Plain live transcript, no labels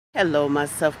Hello, my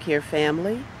self-care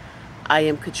family. I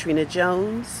am Katrina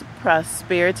Jones,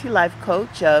 Prosperity Life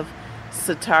Coach of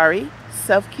Satari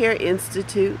Self-Care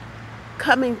Institute,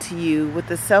 coming to you with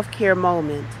the Self-Care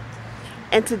Moment.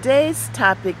 And today's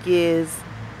topic is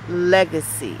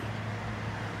legacy.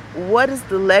 What is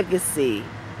the legacy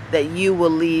that you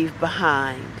will leave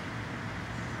behind?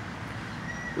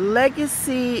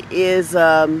 Legacy is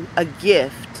a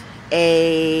gift,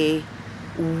 a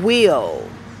will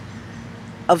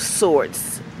of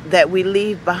sorts that we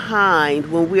leave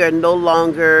behind when we are no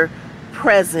longer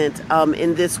present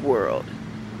in this world.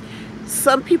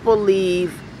 Some people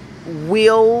leave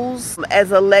wills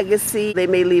as a legacy. They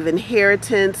may leave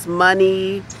inheritance,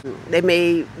 money. They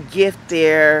may gift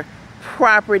their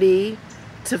property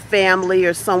to family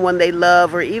or someone they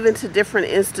love, or even to different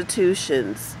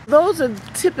institutions. Those are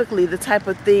typically the type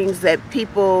of things that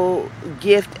people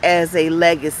gift as a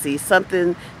legacy,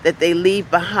 something that they leave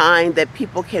behind that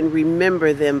people can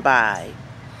remember them by.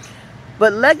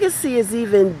 But legacy is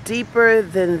even deeper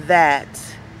than that.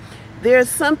 There are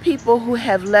some people who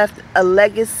have left a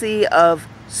legacy of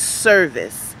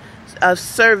service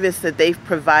that they've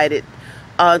provided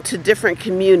to different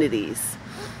communities.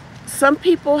 Some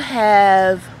people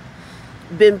have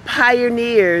been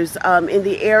pioneers in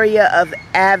the area of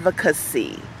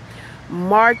advocacy.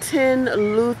 Martin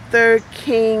Luther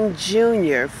King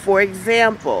Jr., for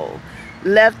example,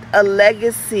 left a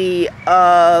legacy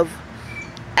of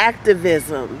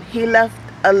activism. He left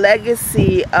a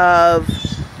legacy of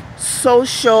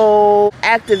social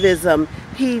activism.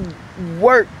 He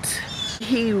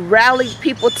rallied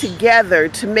people together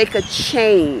to make a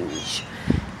change.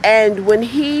 And when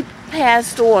he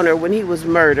passed on, or when he was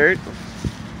murdered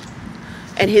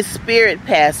and his spirit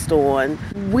passed on,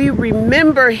 we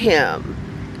remember him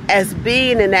as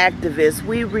being an activist.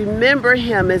 We remember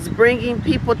him as bringing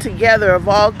people together of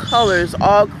all colors,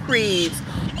 all creeds,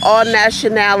 all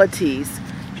nationalities.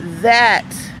 That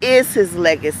is his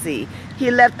legacy. He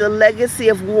left a legacy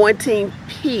of wanting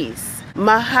peace.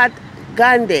 Mahatma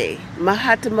Gandhi.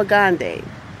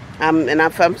 And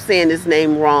if I'm saying his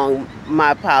name wrong,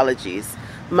 my apologies.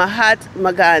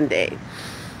 Mahatma Gandhi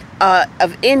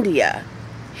of India.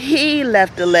 He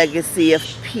left a legacy of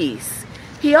peace.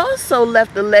 He also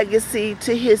left a legacy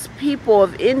to his people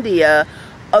of India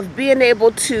of being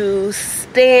able to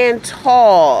stand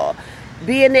tall,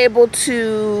 being able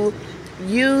to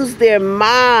use their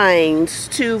minds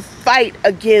to fight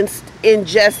against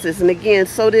injustice. And again,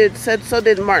 so did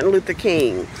Martin Luther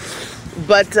King.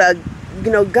 But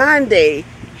Gandhi,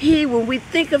 when we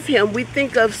think of him, we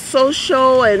think of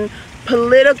social and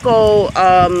political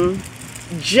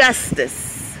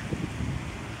justice,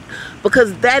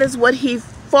 because that is what he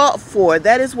fought for.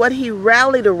 That is what he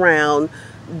rallied around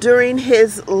during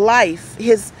his life,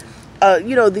 his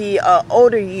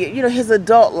older year, his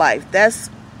adult life. That's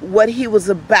what he was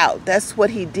about. That's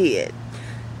what he did.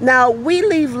 Now, we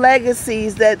leave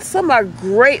legacies that some are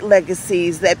great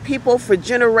legacies that people for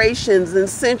generations and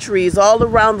centuries all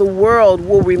around the world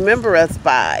will remember us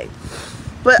by.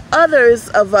 But others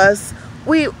of us,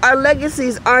 our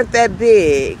legacies aren't that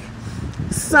big.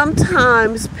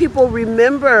 Sometimes people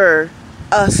remember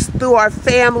us through our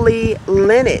family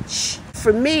lineage.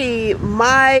 For me,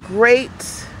 my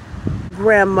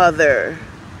great-grandmother,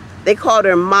 they called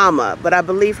her Mama, but I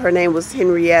believe her name was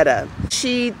Henrietta.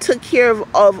 She took care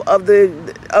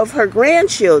of her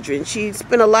grandchildren. She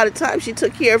spent a lot of time. She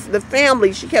took care of the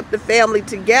family. She kept the family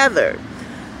together.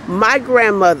 My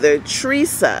grandmother,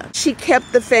 Teresa, she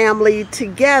kept the family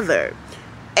together.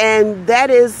 And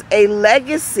that is a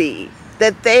legacy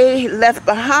that they left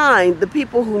behind. The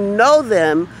people who know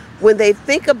them, when they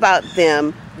think about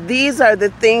them, these are the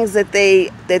things that they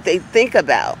think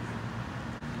about.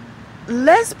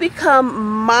 Let's become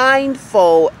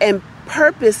mindful and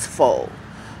purposeful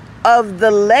of the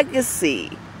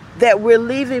legacy that we're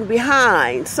leaving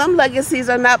behind. Some legacies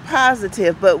are not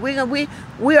positive, but we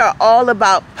are all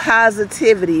about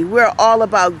positivity. We're all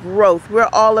about growth. We're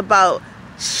all about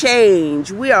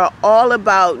change. We are all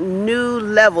about new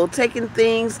level, taking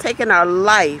our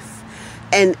life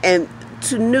and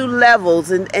to new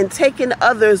levels and taking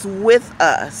others with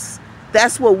us.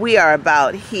 That's what we are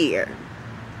about here.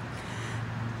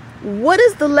 What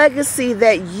is the legacy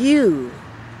that you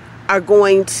are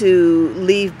going to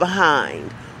leave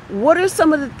behind? What are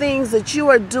some of the things that you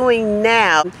are doing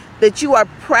now that you are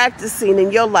practicing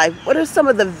in your life? What are some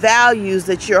of the values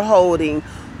that you're holding?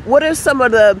 What are some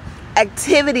of the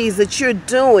activities that you're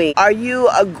doing? Are you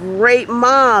a great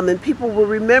mom and people will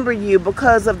remember you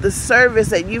because of the service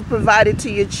that you've provided to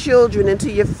your children and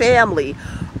to your family?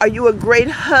 Are you a great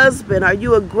husband? Are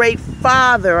you a great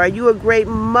father? Are you a great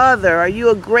mother? Are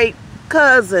you a great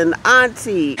cousin,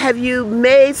 auntie? Have you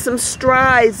made some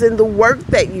strides in the work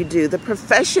that you do, the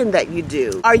profession that you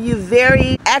do? Are you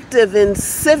very active in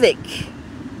civic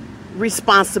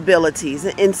responsibilities,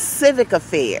 in civic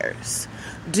affairs?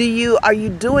 Are you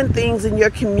doing things in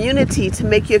your community to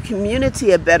make your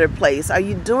community a better place? Are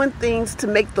you doing things to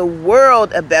make the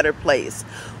world a better place?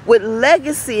 What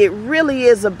legacy it really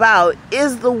is about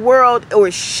is the world, or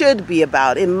should be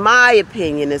about, in my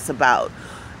opinion, it's about,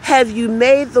 have you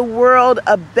made the world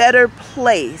a better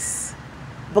place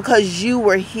because you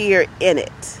were here in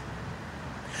it?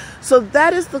 So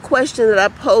that is the question that I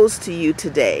pose to you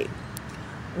today.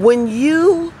 When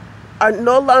you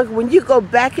go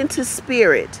back into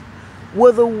spirit,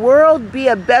 will the world be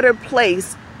a better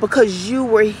place because you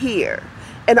were here?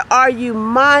 And are you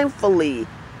mindfully,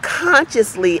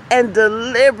 consciously, and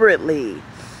deliberately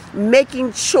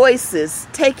making choices,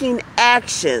 taking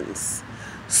actions,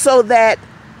 so that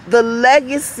the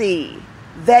legacy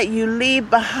that you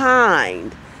leave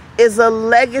behind is a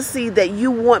legacy that you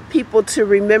want people to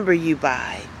remember you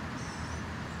by?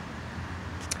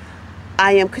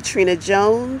 I am Katrina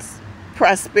Jones,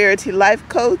 Prosperity Life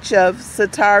Coach of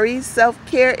Satari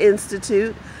Self-Care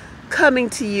Institute, coming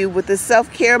to you with the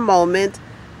Self-Care Moment.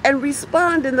 And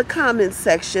respond in the comments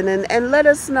section and let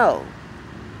us know.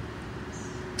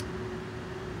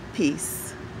 Peace.